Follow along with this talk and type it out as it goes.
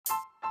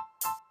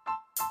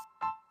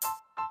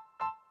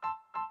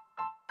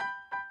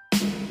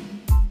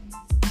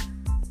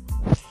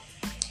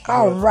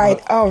All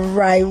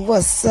right.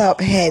 What's up,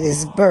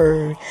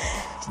 Hattiesburg?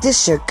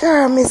 This your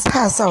girl, Miss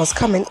Hot Sauce,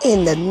 coming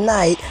in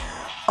tonight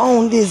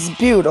on this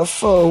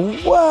beautiful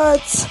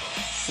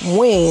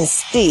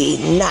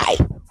Wednesday night.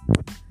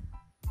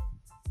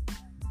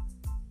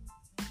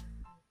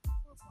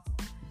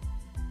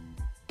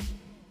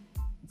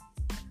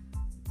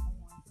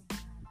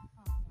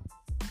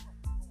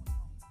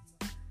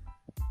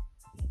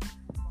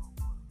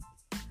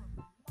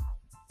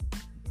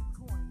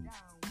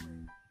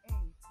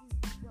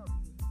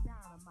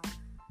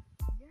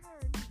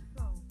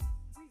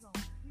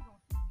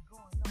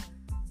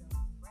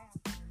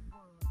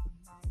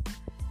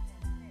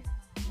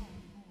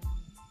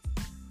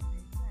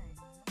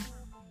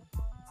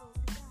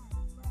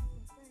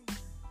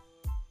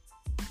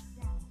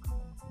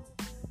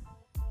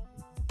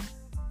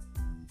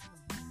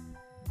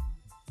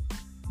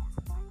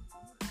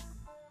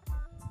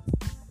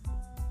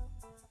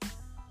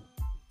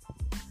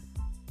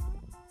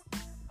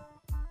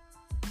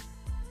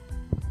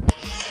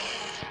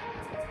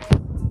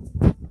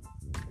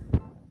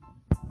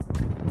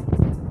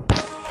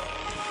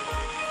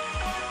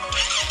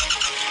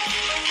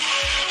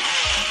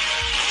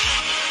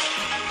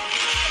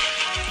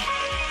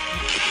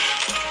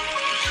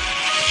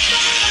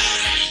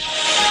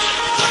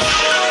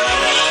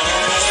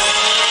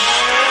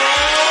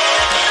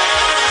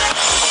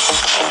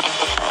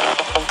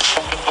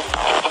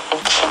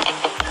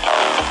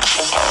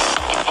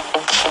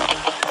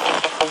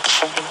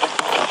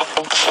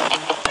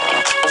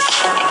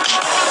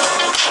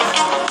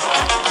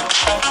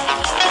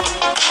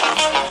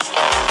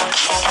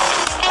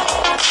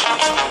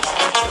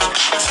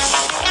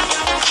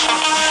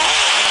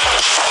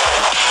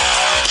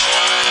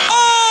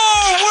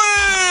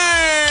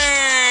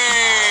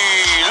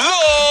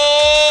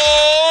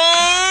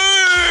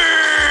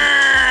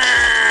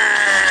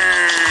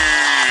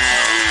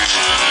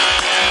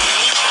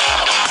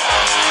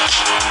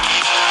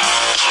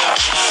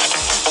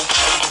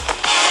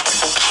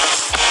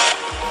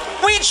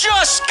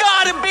 Just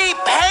gotta be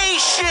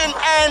patient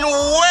and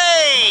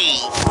wait,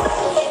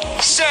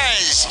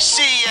 says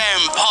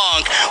CM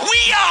Punk. We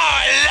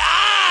are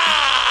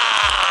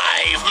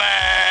live,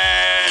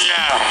 man.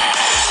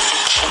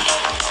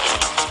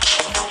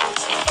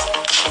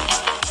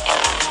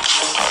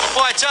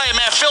 Well, I tell you,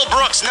 man, Phil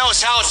Brooks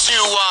knows how to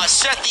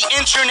set the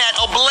internet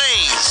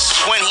ablaze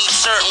when he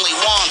certainly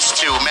wants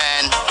to,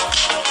 man.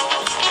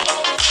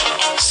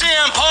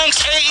 CM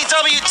Punk's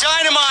AEW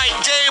Dynamite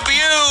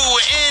debut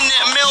in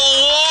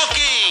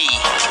Milwaukee.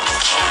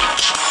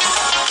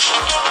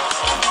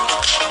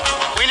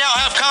 We now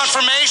have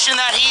confirmation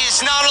that he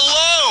is not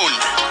alone,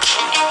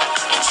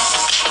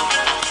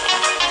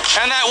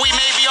 and that we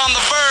may be on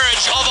the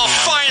verge of a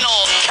final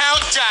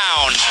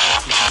countdown.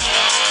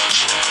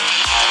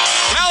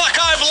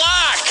 Malachi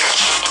Black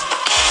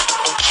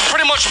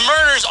pretty much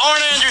murders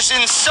Arn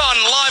Anderson's son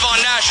live on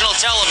national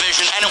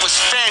television, and it was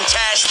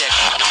fantastic.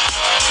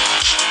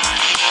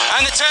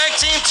 And the tag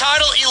team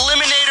title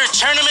eliminator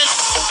tournament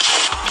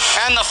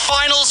and the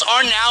finals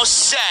are now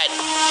set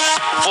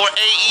for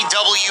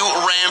AEW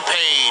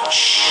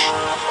Rampage.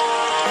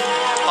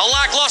 A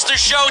lackluster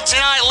show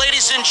tonight,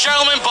 ladies and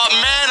gentlemen, but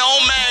man,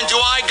 oh man, do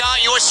I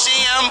got your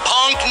CM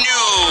Punk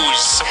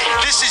news.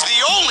 This is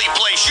the only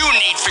place you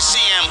need for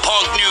CM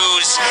Punk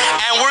news,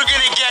 and we're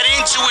gonna get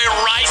into it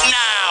right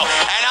now.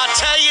 And I'll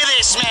tell you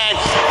this, man,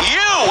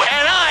 you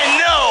and I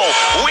know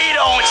we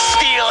don't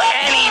steal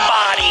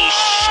anybody's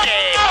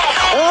shit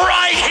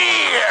right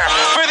here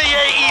for the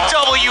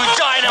AEW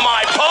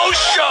Dynamite post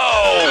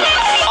show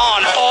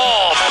on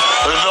Off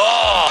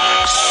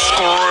the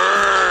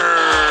Screen.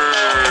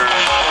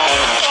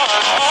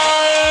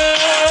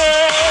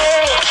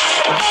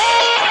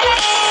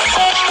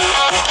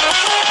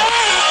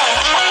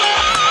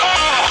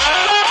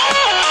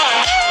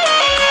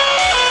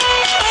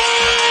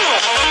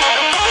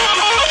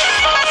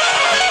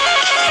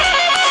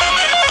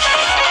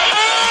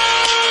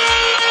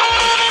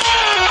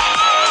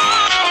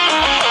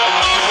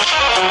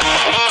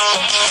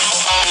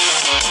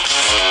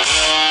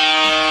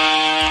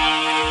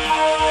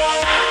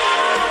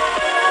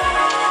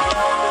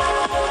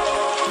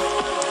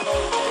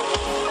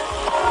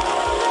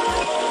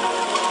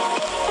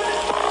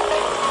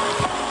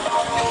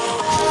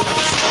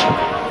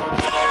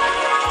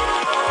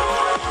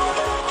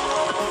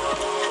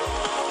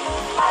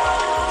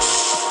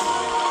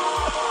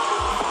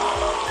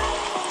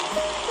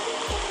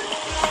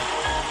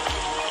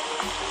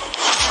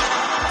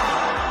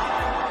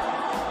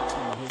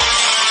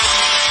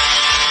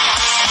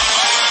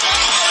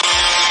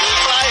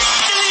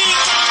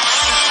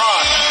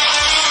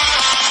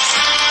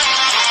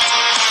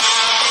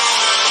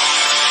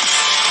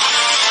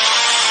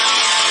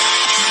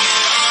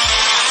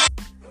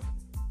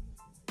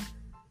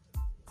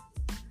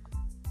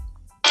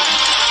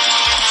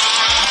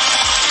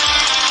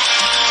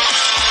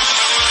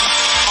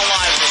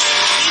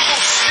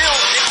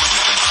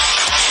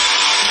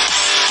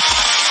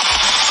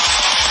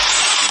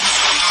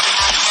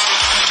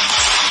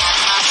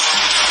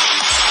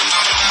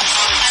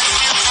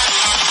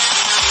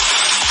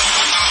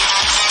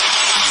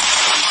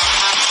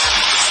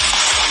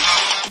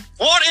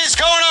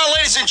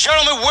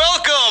 gentlemen,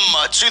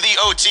 welcome to the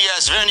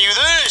OTS venue.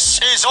 This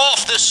is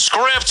Off the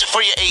Script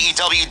for your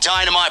AEW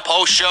Dynamite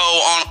post show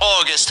on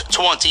August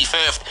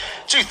 25th,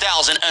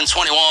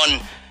 2021.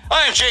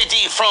 I am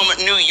JD from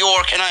New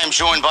York, and I am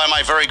joined by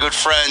my very good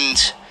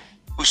friend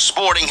who's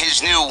sporting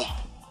his new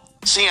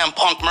CM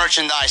Punk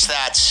merchandise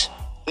that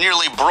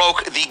nearly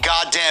broke the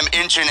goddamn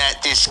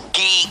internet, this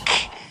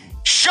geek.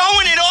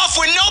 Showing it off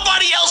when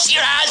nobody else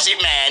here has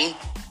it, man.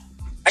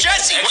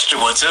 Jesse, extra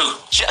one too.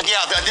 Yeah,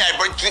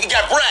 you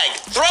got brag.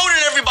 Throw it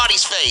in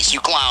everybody's face, you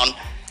clown.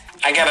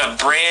 I got a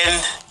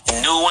brand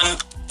new one,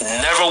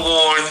 never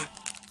worn,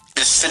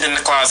 just sitting in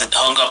the closet,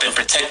 hung up and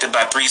protected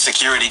by 3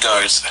 security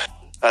guards.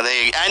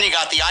 And you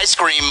got the ice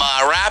cream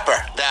wrapper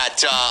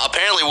that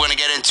apparently we're gonna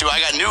get into. I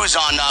got news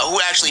on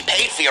who actually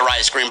paid for your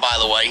ice cream, by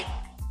the way.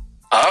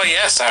 Oh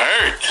yes, I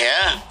heard.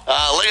 Yeah.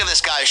 Look at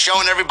this guy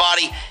showing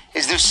everybody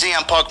his new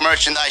CM Punk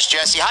merchandise.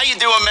 Jesse, how you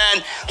doing,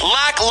 man?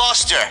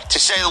 Lackluster, to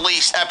say the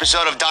least,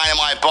 episode of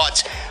Dynamite,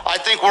 but I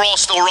think we're all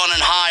still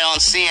running high on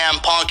CM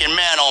Punk, and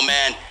man, oh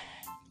man.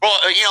 Well,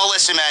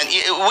 listen, man,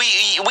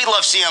 we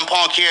love CM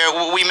Punk here.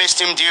 We missed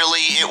him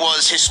dearly. It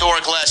was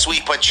historic last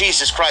week, but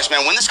Jesus Christ,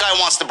 man, when this guy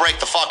wants to break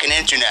the fucking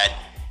internet,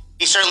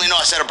 he certainly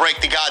knows how to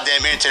break the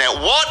goddamn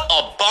internet. What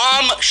a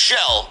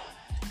bombshell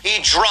he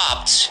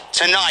dropped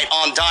tonight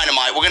on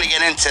Dynamite. We're going to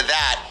get into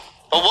that.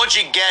 But what'd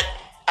you get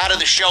out of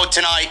the show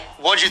tonight?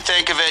 What'd you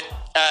think of it?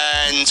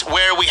 And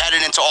where are we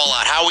headed into All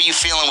Out? How are you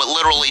feeling with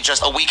literally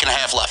just a week and a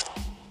half left?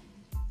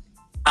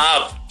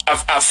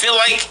 I feel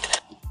like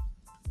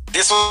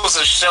this was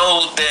a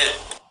show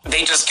that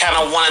they just kind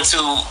of wanted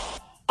to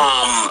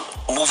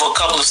move a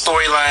couple of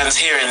storylines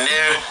here and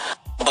there.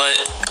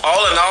 But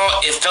all in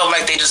all, it felt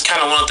like they just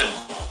kind of wanted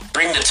to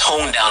bring the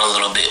tone down a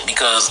little bit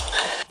because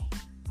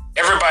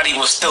everybody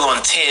was still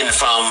on 10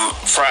 from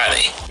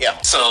Friday. Yeah.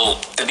 So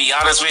to be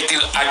honest with you,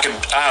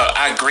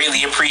 I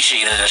greatly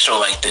appreciated a show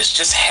like this.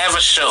 Just have a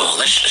show.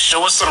 Let's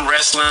show us some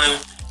wrestling,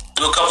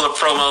 do a couple of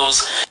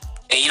promos,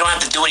 and you don't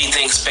have to do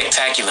anything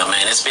spectacular,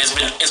 man. It's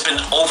been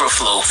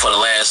overflow for the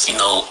last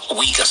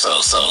week or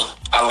so. So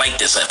I like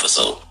this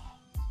episode.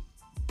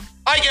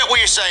 I get what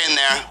you're saying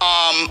there.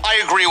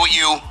 I agree with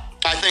you.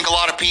 I think a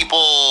lot of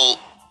people,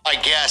 I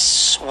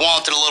guess,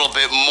 wanted a little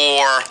bit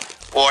more.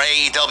 Or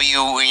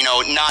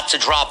AEW, not to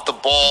drop the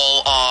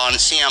ball on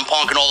CM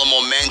Punk and all the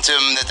momentum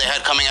that they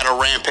had coming out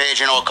of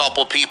Rampage. A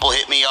couple of people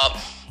hit me up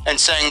and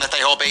saying that they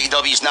hope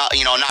AEW's not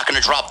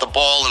going to drop the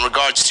ball in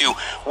regards to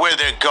where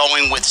they're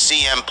going with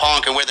CM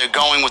Punk and where they're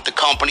going with the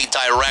company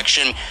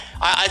direction.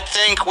 I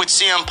think with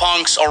CM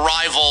Punk's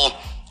arrival,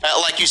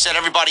 like you said,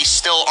 everybody's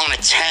still on a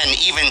 10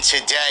 even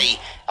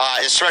today,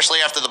 especially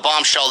after the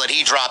bombshell that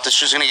he dropped. It's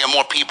just going to get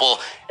more people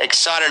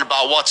excited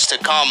about what's to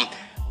come.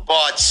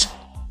 But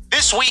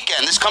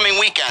this coming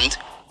weekend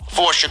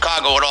for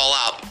Chicago at All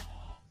Out,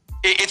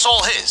 it's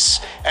all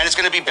his, and it's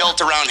going to be built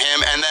around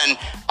him. And then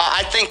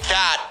I think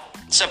that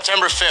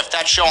September 5th,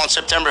 that show on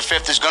September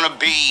 5th is going to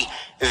be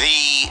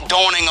the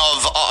dawning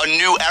of a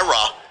new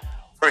era,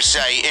 per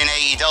se, in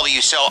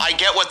AEW. So I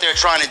get what they're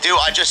trying to do.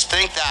 I just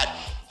think that,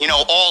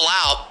 All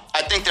Out,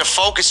 I think they're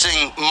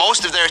focusing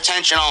most of their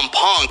attention on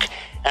Punk,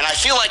 and I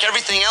feel like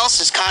everything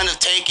else is kind of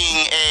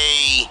taking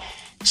a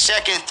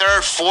second,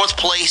 third, fourth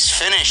place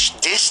finish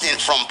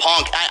distant from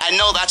Punk. I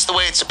know that's the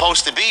way it's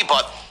supposed to be,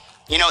 but,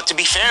 to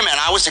be fair, man,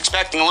 I was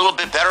expecting a little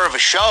bit better of a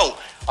show,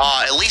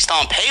 at least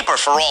on paper,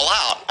 for All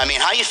Out. I mean,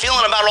 how you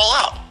feeling about All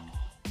Out?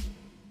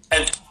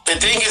 And the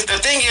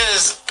thing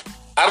is,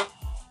 I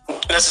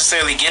don't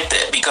necessarily get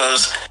that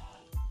because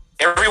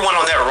everyone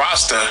on that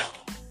roster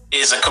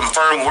is a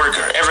confirmed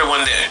worker,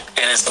 everyone there.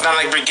 And it's not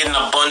like we're getting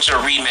a bunch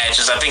of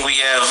rematches. I think we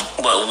have,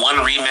 one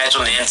rematch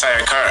on the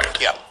entire card.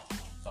 Yeah.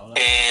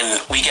 And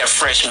we got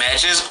fresh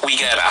matches. We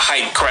got a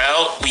hype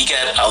crowd. We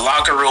got a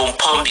locker room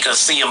pump because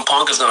CM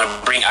Punk is going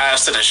to bring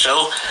eyes to the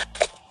show.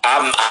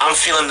 I'm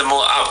feeling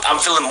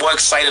more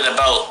excited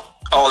about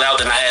All Out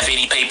than I have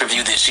any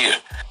pay-per-view this year.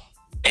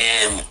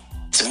 And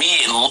to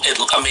me,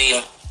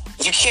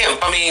 you can't.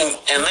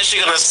 Unless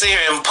you're going to sit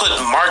here and put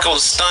Marco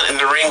Stunt in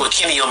the ring with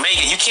Kenny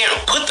Omega, you can't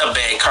put a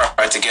bad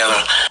card together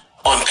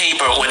on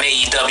paper when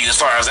AEW, as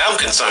far as I'm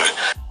concerned.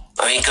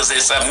 Because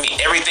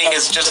everything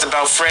is just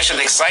about fresh and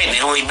exciting.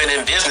 They've only been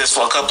in business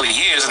for a couple of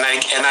years, and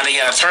now they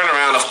got a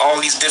turnaround of all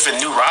these different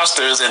new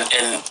rosters and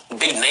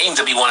big names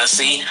that we want to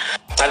see.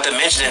 Not to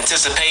mention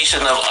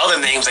anticipation of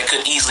other names that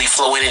could easily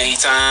flow in any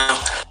time.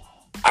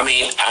 I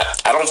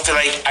don't feel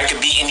like I could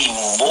be any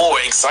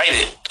more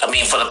excited.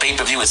 For the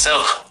pay-per-view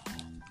itself.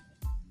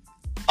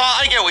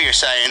 I get what you're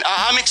saying.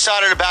 I'm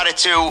excited about it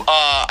too.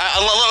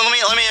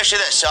 Let me ask you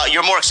this: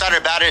 you're more excited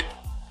about it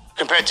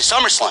compared to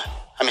SummerSlam?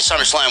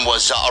 SummerSlam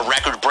was a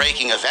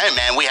record-breaking event,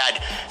 man. We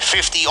had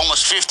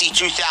almost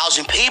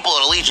 52,000 people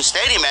at Allegiant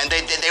Stadium, man.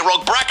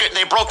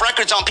 They broke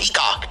records on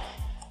Peacock.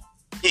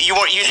 You're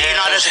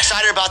not as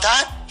excited about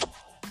that?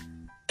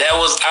 That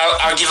was,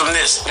 I'll give him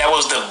this. That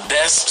was the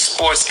best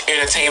sports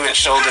entertainment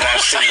show that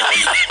I've seen all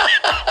year.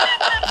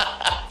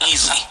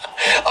 Easily.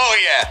 Oh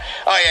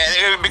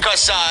yeah.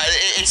 Because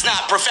it's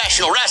not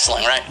professional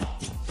wrestling, right?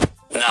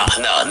 No,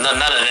 none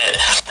of that.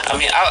 I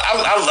mean,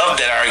 I love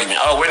that argument.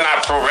 Oh, we're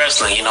not pro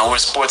wrestling, we're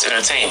sports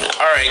entertainment.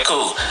 All right,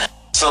 cool.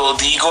 So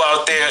do you go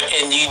out there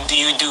and do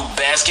you do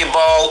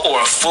basketball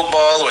or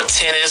football or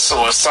tennis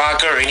or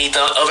soccer or any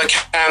other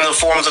kind of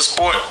forms of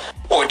sport,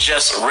 or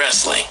just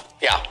wrestling?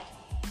 Yeah.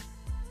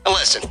 And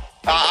listen,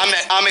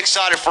 I'm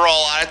excited for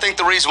All Out. I think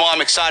the reason why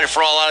I'm excited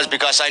for All Out is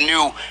because I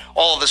knew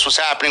all of this was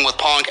happening with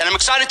Punk, and I'm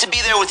excited to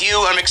be there with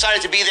you. I'm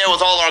excited to be there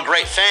with all our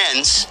great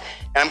fans,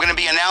 and I'm going to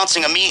be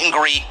announcing a meet and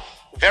greet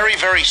very,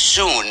 very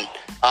soon.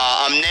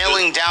 I'm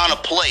nailing down a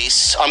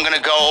place. I'm going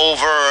to go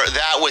over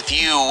that with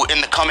you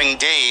in the coming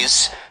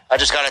days. I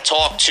just got to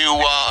talk to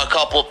a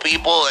couple of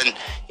people and,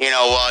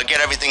 get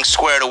everything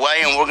squared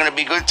away, and we're going to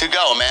be good to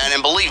go, man.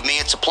 And believe me,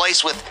 it's a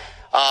place with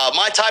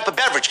my type of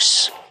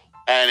beverages.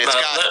 And it's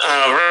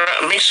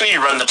got... make sure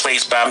you run the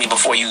place by me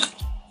before you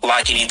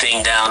lock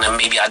anything down, and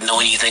maybe I know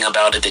anything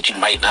about it that you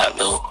might not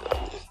know.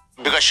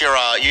 Because you're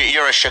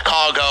a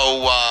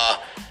Chicago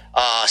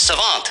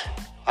savant.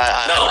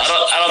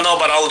 I don't know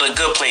about all of the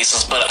good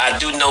places, but I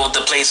do know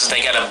the places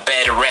that got a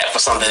bad rap for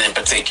something in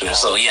particular.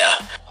 So yeah,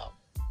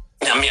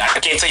 I mean, I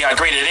can't tell you how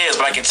great it is,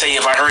 but I can tell you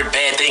if I heard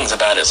bad things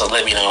about it. So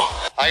let me know.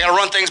 I gotta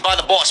run things by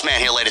the boss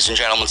man here, ladies and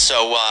gentlemen.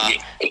 So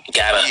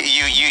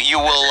you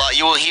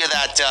will hear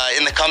that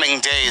in the coming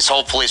days,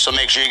 hopefully. So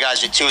make sure you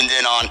guys are tuned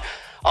in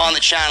on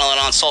the channel and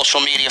on social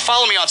media.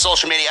 Follow me on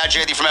social media at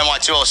JD from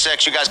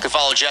NY206. You guys can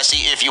follow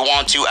Jesse if you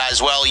want to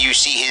as well. You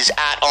see his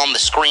 @ on the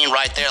screen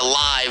right there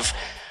live.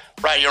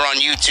 Right here on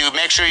YouTube.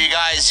 Make sure you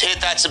guys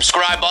hit that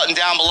subscribe button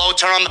down below.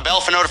 Turn on the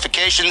bell for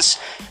notifications.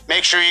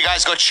 Make sure you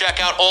guys go check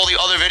out all the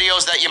other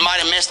videos that you might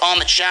have missed on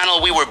the channel.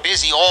 We were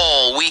busy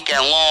all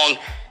weekend long,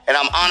 and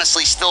I'm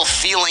honestly still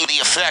feeling the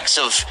effects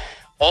of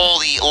all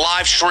the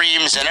live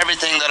streams and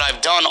everything that I've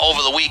done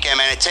over the weekend,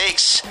 man. It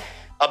takes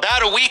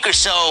about a week or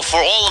so for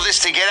all of this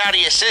to get out of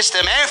your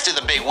system after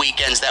the big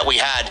weekends that we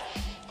had,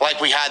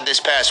 like we had this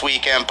past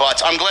weekend.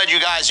 But I'm glad you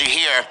guys are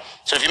here.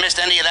 So if you missed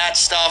any of that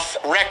stuff,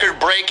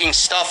 record-breaking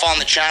stuff on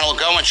the channel,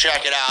 go and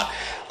check it out.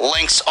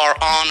 Links are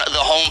on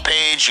the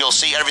homepage. You'll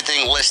see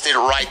everything listed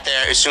right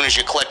there as soon as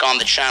you click on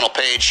the channel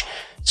page.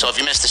 So if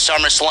you missed the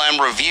SummerSlam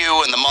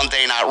review and the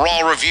Monday Night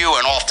Raw review,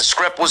 and Off the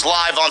Script was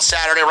live on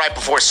Saturday right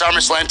before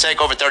SummerSlam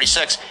TakeOver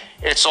 36,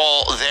 it's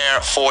all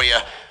there for you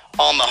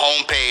on the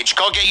homepage.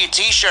 Go get your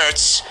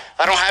t-shirts.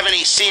 I don't have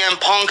any CM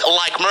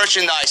Punk-like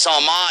merchandise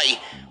on my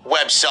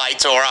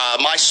website or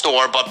my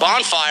store, but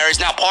Bonfire is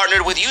now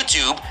partnered with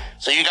YouTube,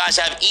 so you guys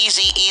have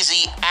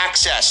easy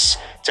access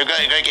to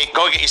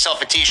go get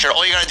yourself a t-shirt.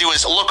 All you gotta do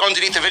is look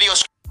underneath the video.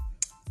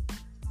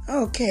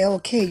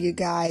 Okay, you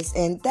guys,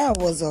 and that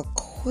was a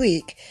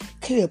quick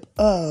clip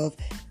of,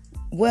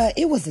 well,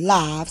 it was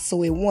live,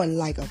 so it wasn't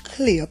like a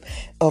clip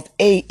of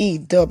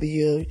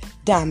AEW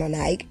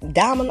Dynamite.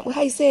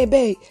 How you say it,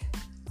 babe?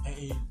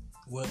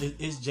 Well,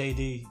 it's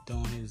JD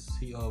doing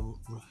he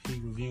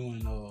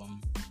reviewing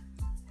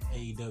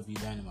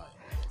AEW Dynamite.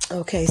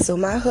 Okay, so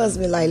my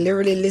husband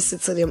literally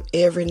listens to them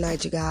every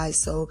night, you guys.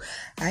 So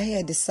I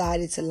had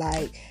decided to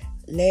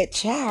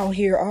let y'all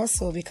hear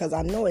also, because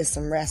I know there's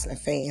some wrestling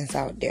fans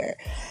out there.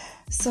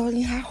 So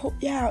I hope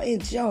y'all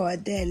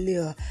enjoyed that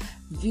little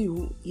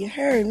view. You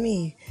heard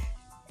me,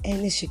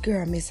 and it's your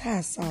girl, Miss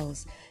Hot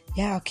Sauce.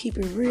 Y'all keep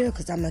it real,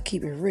 because I'm gonna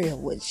keep it real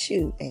with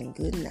you. And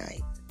good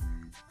night.